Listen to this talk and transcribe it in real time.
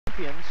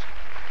champions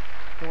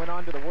who went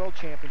on to the World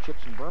Championships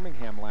in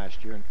Birmingham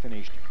last year and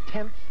finished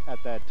 10th at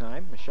that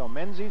time.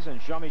 Menzies and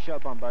Jean-Michel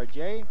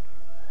Bombardier.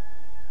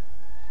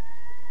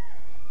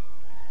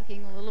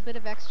 Taking a little bit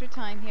of extra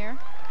time here.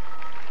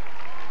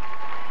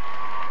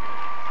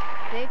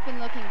 They've been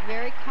looking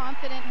very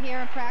confident here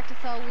in practice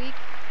all week.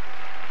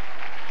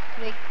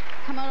 They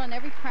come out on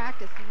every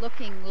practice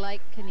looking like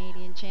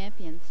Canadian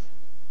champions.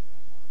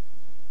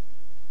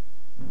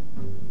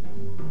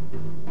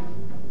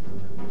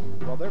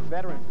 Well, they're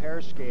veteran pair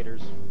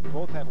skaters.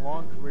 Both had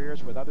long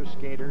careers with other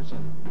skaters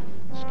and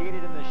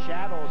skated in the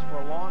shadows for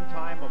a long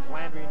time of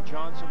Landry and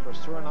Johnson,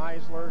 Brasseur and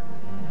Eisler,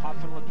 Huff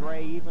and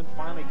Ledre even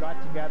finally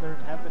got together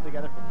and have been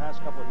together for the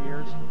past couple of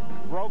years.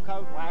 Broke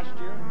out last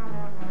year.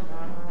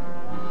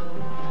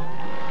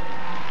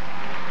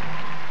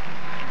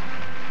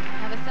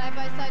 Now the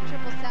side-by-side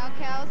triple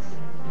Salchows,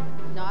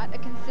 not a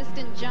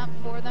consistent jump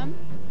for them.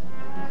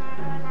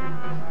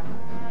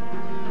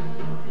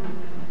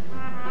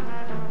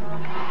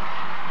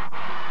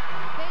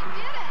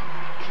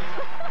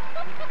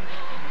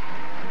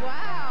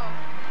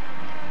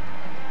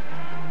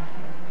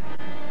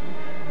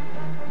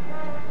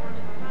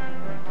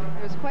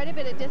 Quite a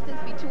bit of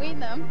distance between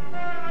them.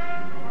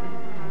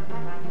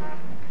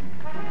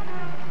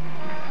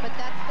 But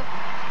that's the,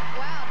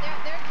 wow,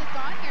 they're just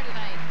on here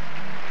tonight.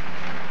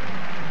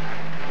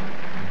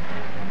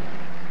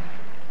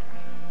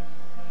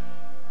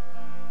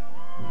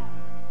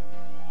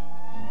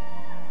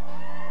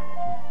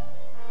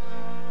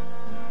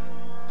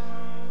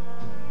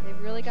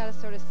 They've really got to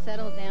sort of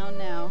settle down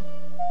now,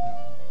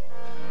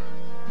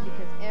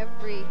 because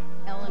every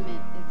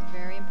element is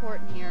very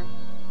important here.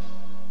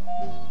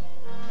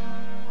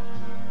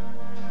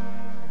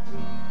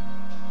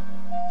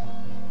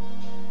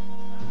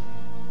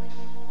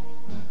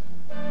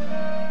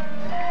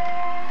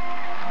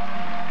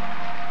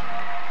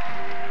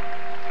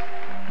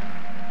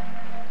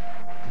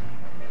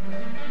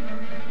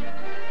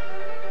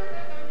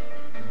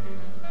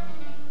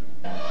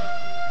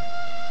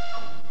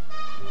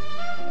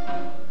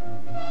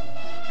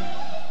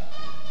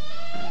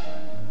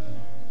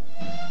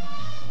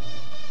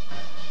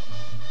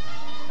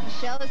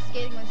 Michelle is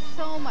skating with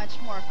so much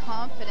more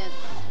confidence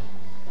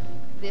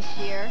this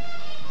year.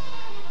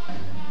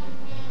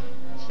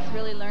 She's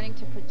really learning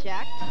to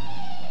project.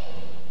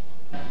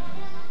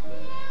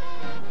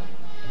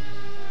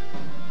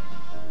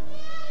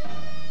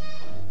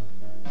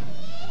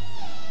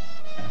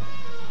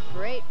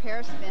 Great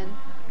pair spin.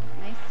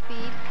 Nice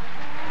speed.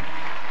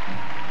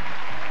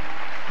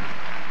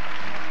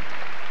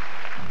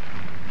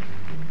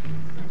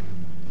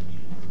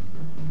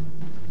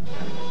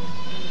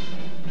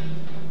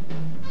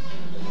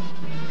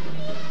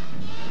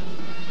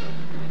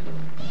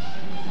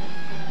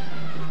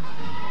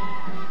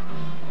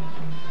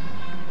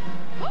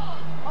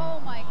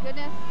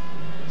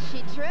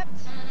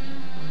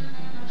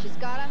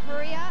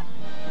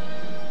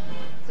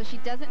 She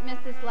doesn't miss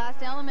this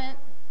last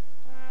element.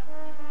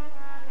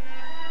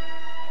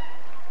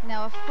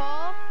 Now, a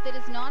fall that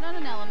is not on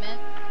an element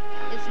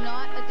is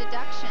not a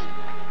deduction.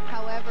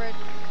 However,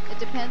 it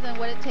depends on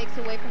what it takes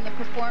away from the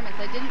performance.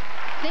 I didn't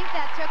think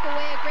that took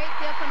away a great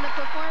deal from the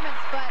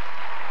performance, but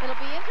it'll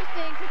be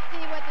interesting to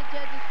see what the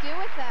judges do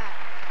with that.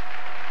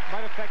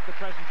 Might affect the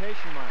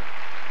presentation, Mark.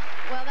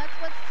 Well, that's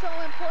what's so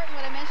important,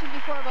 what I mentioned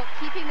before about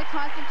keeping the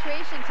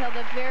concentration till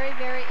the very,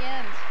 very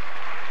end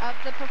of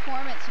the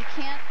performance. You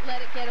can't let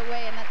it get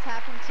away, and that's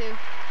happened to